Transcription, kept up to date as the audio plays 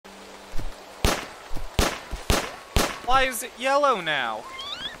Why is it yellow now?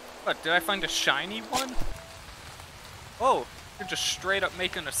 What, did I find a shiny one? Oh, you're just straight up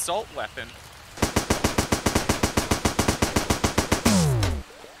make an assault weapon.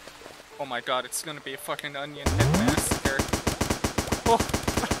 Oh my god, it's gonna be a fucking onion head massacre. Oh,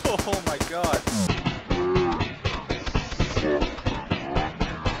 oh my god.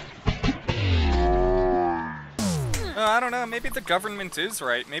 I don't know, maybe the government is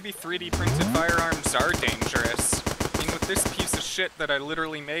right. Maybe 3D printed firearms are dangerous. I mean, with this piece of shit that I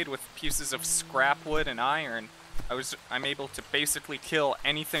literally made with pieces of scrap wood and iron, I'm able to basically kill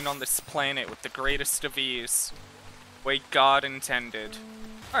anything on this planet with the greatest of ease. Way God intended.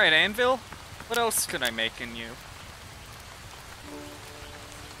 Alright, Anvil, what else could I make in you?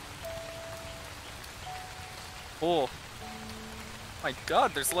 Oh. My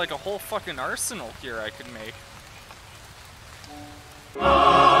god, there's like a whole fucking arsenal here I could make.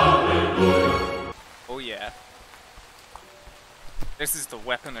 Oh yeah. This is the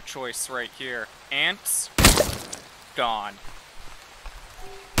weapon of choice right here. Ants, gone.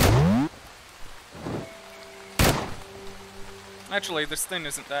 Actually, this thing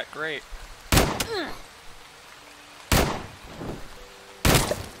isn't that great.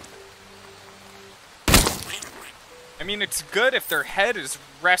 I mean, it's good if their head is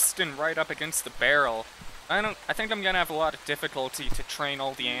resting right up against the barrel. I think I'm gonna have a lot of difficulty to train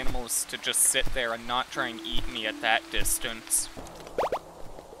all the animals to just sit there and not try and eat me at that distance.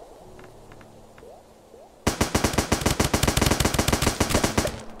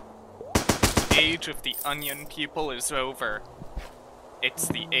 The age of the onion people is over. It's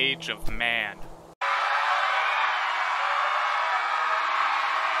the age of man.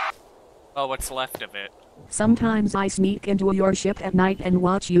 Oh, what's left of it? Sometimes I sneak into your ship at night and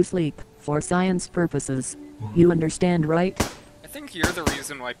watch you sleep, for science purposes. You understand, right? I think you're the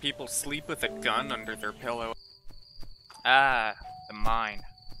reason why people sleep with a gun under their pillow. Ah, the mine.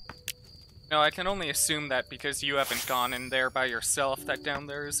 No, I can only assume that because you haven't gone in there by yourself, that down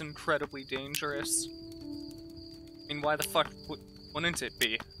there is incredibly dangerous. I mean, why the fuck wouldn't it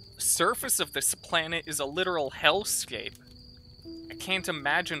be? The surface of this planet is a literal hellscape. I can't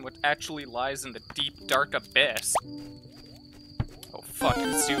imagine what actually lies in the deep, dark abyss. Oh, fuck,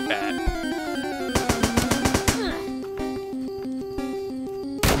 Zubat.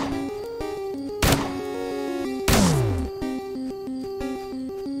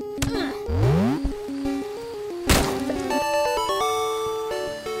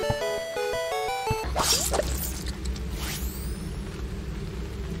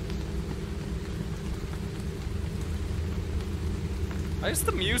 Why is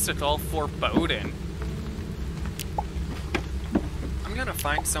the music all foreboding? I'm gonna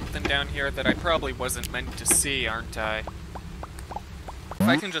find something down here that I probably wasn't meant to see, aren't I? If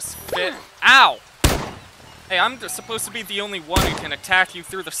I can just fit— Ow! Hey, I'm supposed to be the only one who can attack you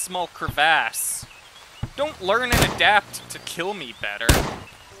through the small crevasse. Don't learn and adapt to kill me better.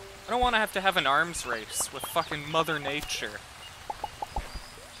 I don't want to have an arms race with fucking Mother Nature.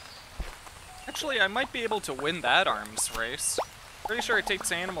 Actually, I might be able to win that arms race. Pretty sure it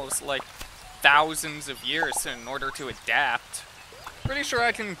takes animals like thousands of years in order to adapt. Pretty sure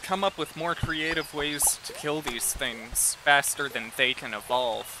I can come up with more creative ways to kill these things faster than they can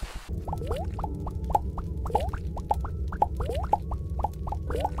evolve.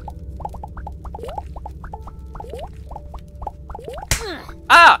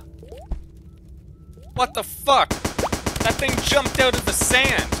 Ah! What the fuck? That thing jumped out of the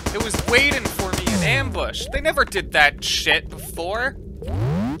sand. It was waiting for me in ambush. They never did that shit before.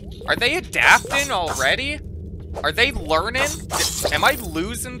 Are they adapting already? Are they learning? Am I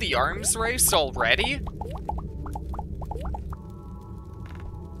losing the arms race already?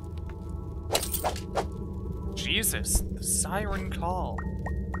 Jesus, the siren call.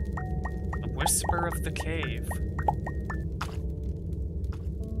 The whisper of the cave.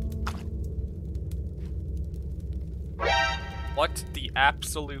 What the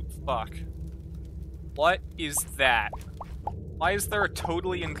absolute fuck? What is that? Why is there a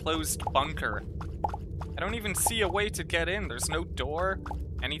totally enclosed bunker? I don't even see a way to get in. There's no door,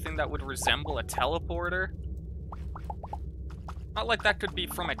 anything that would resemble a teleporter. Not like that could be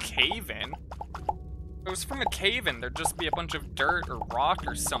from a cave-in. If it was from a cave-in, there'd just be a bunch of dirt or rock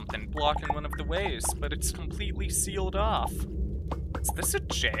or something blocking one of the ways, but it's completely sealed off. Is this a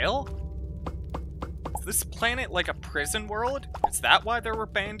jail? Is this planet like a prison world? Is that why there were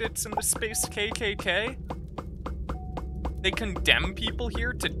bandits in the space KKK? They condemn people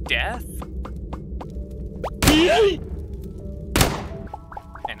here to death?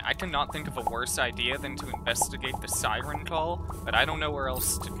 And I cannot think of a worse idea than to investigate the siren call, but I don't know where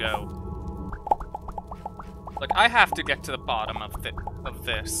else to go. Like, I have to get to the bottom of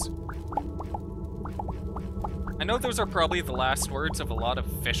this. I know those are probably the last words of a lot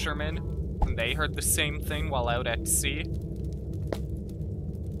of fishermen, and they heard the same thing while out at sea.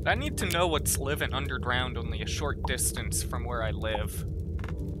 But I need to know what's living underground only a short distance from where I live.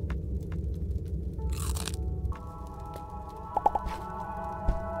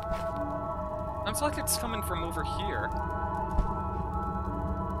 Sounds like it's coming from over here.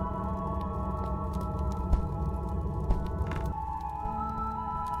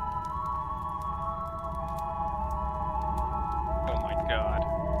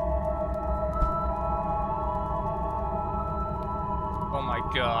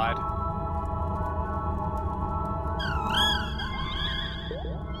 God.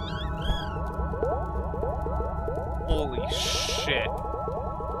 Holy shit.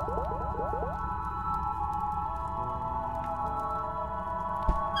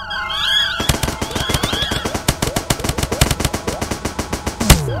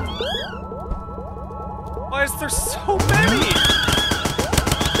 Why is there so many?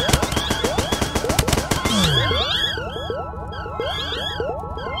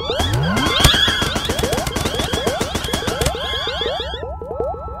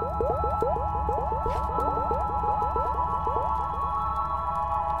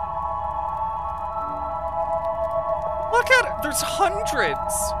 Look at it! There's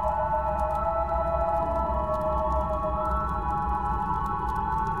hundreds!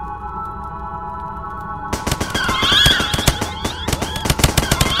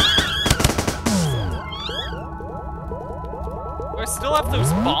 Do I still have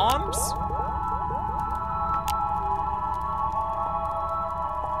those bombs?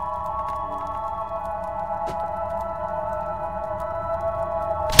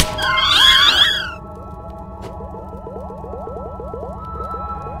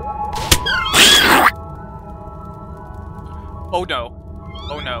 Oh no.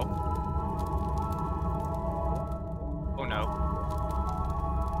 Oh no. Oh no.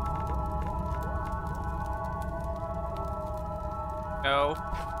 No.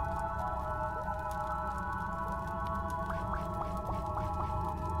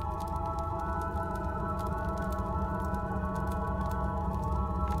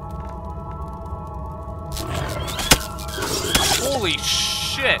 Holy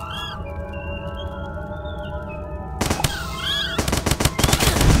shit.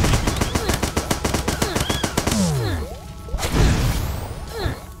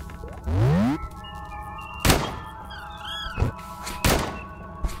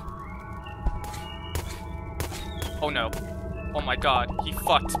 Oh no. Oh my god, he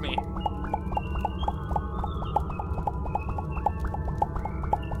fucked me.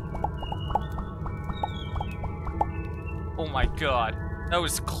 Oh my god, that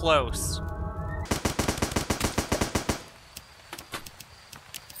was close.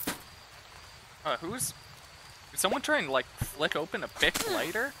 Did someone try and, like, flick open a Bic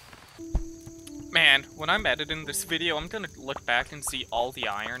lighter? Man, when I'm editing this video, I'm gonna look back and see all the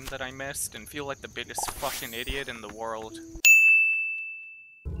iron that I missed and feel like the biggest fucking idiot in the world.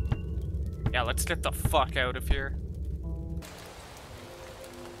 Yeah, let's get the fuck out of here.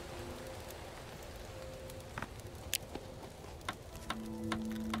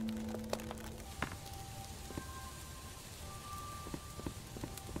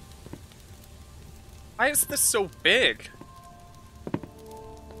 Why is this so big?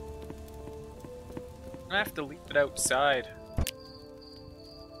 I have to leave it outside.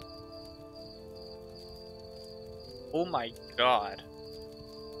 Oh my god.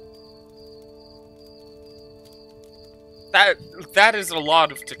 That is a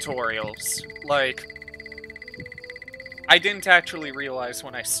lot of tutorials. Like, I didn't actually realize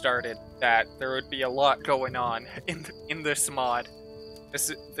when I started that there would be a lot going on in this mod. This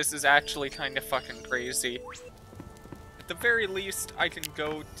is actually kind of fucking crazy. At the very least, I can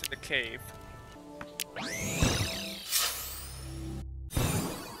go to the cave.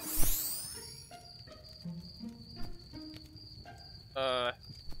 Well,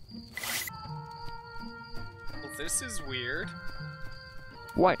 this is weird.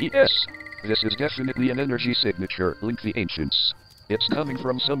 Why, yes. This is definitely an energy signature, link the ancients. It's coming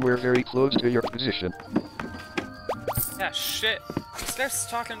from somewhere very close to your position. Yeah, shit. This guy's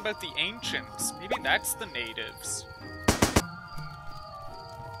talking about the ancients. Maybe that's the natives.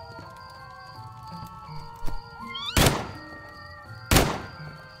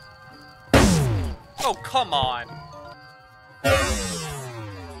 Oh, come on.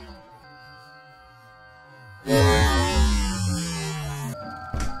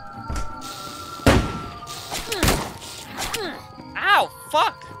 Ow,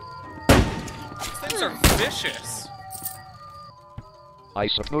 fuck! These things are vicious. I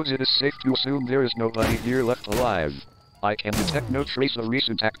suppose it is safe to assume there is nobody here left alive. I can detect no trace of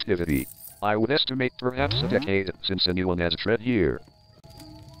recent activity. I would estimate perhaps a decade since anyone has tread here.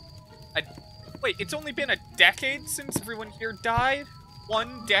 Wait, it's only been a decade since everyone here died?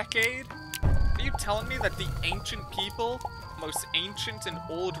 1 decade? Are you telling me that the ancient people, the most ancient and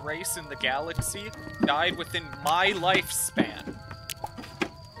old race in the galaxy, died within my lifespan?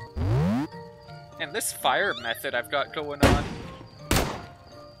 And this fire method I've got going on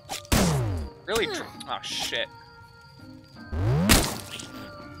really oh shit.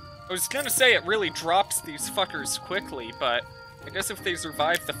 I was gonna say it really drops these fuckers quickly, but I guess if they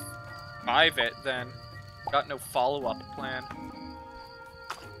survive it, then got no follow-up plan.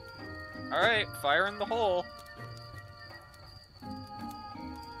 Alright, fire in the hole.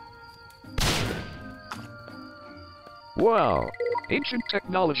 Wow! Ancient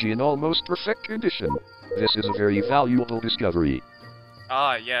technology in almost perfect condition. This is a very valuable discovery.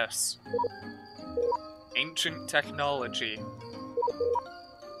 Ah, yes. Ancient technology.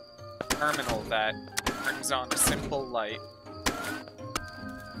 Terminal that turns on a simple light.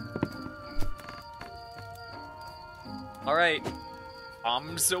 Alright.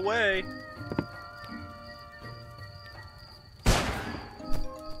 Bombs away.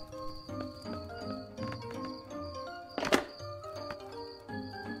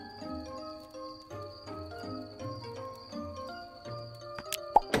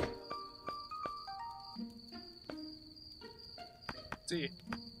 See.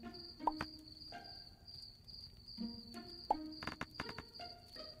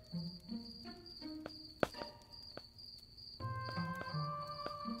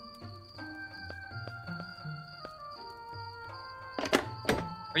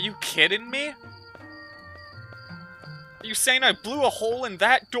 Are you kidding me? Are you saying I blew a hole in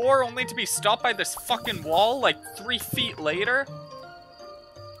that door only to be stopped by this fucking wall like 3 feet later?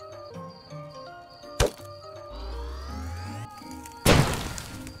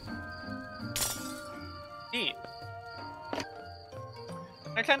 Neat.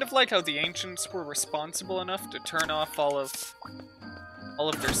 I kind of like how the ancients were responsible enough to turn off all of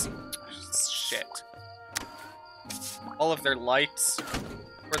their shit. All of their lights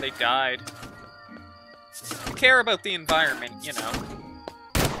before they died. They care about the environment, you know.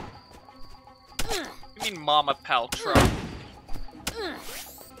 You mean Mama Paltrow?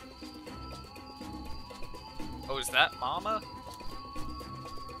 Oh, is that Mama?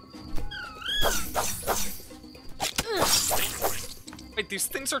 Wait, these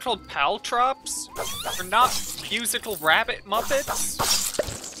things are called paltrops? They're not musical rabbit muppets?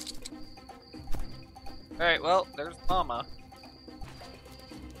 Alright, well, there's Mama.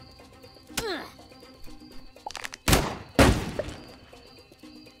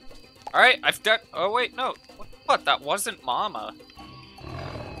 Alright, I've done— oh wait, no. What? That wasn't Mama.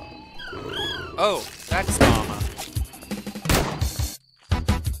 Oh, that's Mama.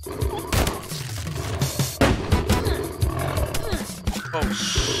 Oh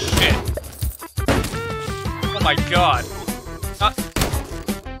shit. Oh my god.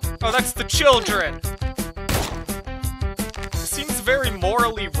 Oh, that's the children! Seems very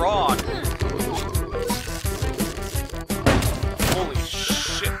morally wrong. Holy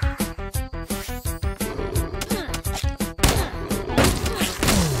shit.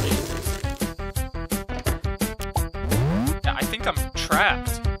 Yeah, I think I'm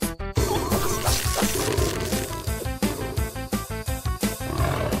trapped.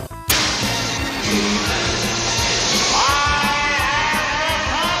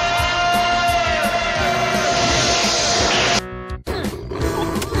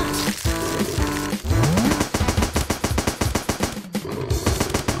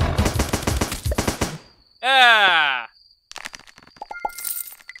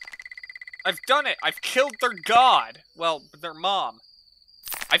 I've done it! I've killed their god! Well, their mom.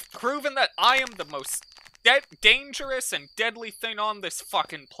 I've proven that I am the most dangerous and deadly thing on this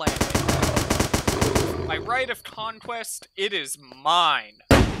fucking planet. My right of conquest, it is mine.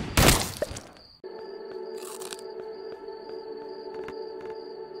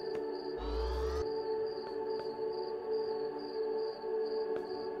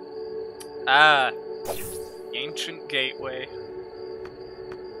 Ah, the ancient gateway.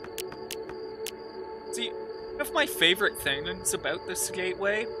 See, one of my favorite things about this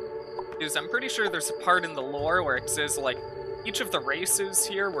gateway is I'm pretty sure there's a part in the lore where it says, like, each of the races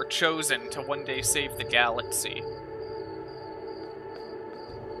here were chosen to one day save the galaxy.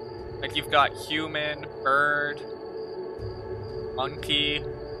 Like, you've got human, bird, monkey,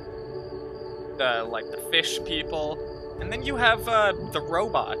 the fish people, and then you have, the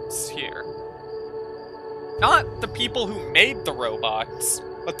robots here. Not the people who made the robots,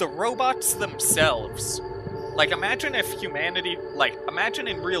 but the robots themselves. Like, imagine if humanity, imagine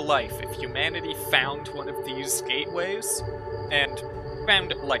in real life if humanity found one of these gateways and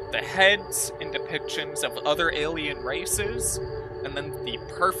found, the heads and depictions of other alien races, and then the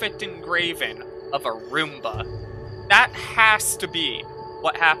perfect engraving of a Roomba. That has to be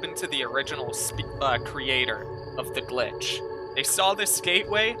what happened to the original creator of the glitch. They saw this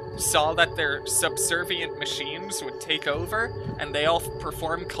gateway, saw that their subservient machines would take over, and they all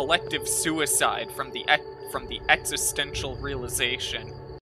performed collective suicide from the existential realization